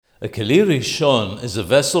A keli rishon is a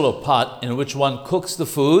vessel or pot in which one cooks the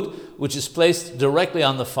food, which is placed directly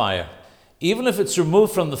on the fire. Even if it's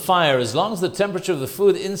removed from the fire, as long as the temperature of the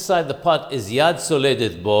food inside the pot is yad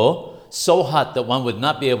soledet bo, so hot that one would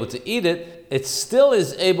not be able to eat it, it still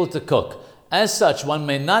is able to cook. As such, one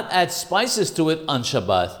may not add spices to it on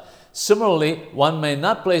Shabbat. Similarly, one may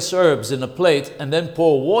not place herbs in a plate and then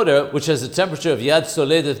pour water, which has a temperature of yad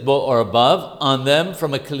soledet bo or above, on them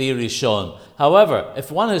from a keli rishon. However,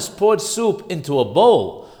 if one has poured soup into a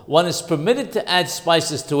bowl, one is permitted to add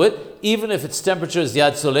spices to it, even if its temperature is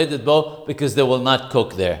yad soledet bo, because they will not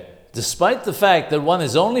cook there. Despite the fact that one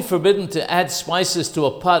is only forbidden to add spices to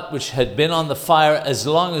a pot which had been on the fire as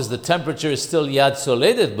long as the temperature is still yad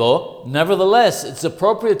soledet bo, nevertheless, it's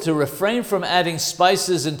appropriate to refrain from adding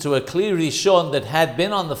spices into a kli rishon that had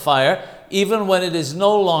been on the fire, even when it is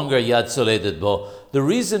no longer yad soledet bo. The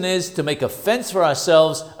reason is to make a fence for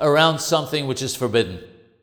ourselves around something which is forbidden.